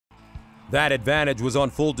That advantage was on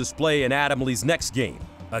full display in Adamle's next game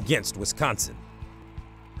against Wisconsin.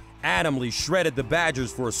 Adamle shredded the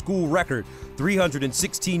Badgers for a school record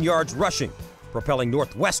 316 yards rushing, propelling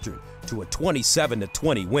Northwestern to a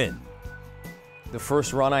 27-20 win. The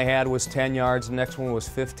first run I had was 10 yards, the next one was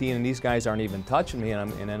 15, and these guys aren't even touching me.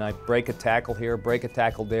 And then I break a tackle here, break a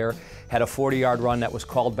tackle there, had a 40-yard run that was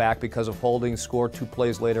called back because of holding, scored 2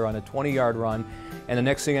 plays later on a 20-yard run. And the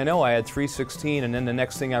next thing I know, I had 316, and then the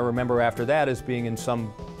next thing I remember after that is being in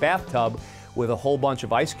some bathtub with a whole bunch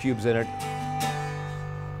of ice cubes in it.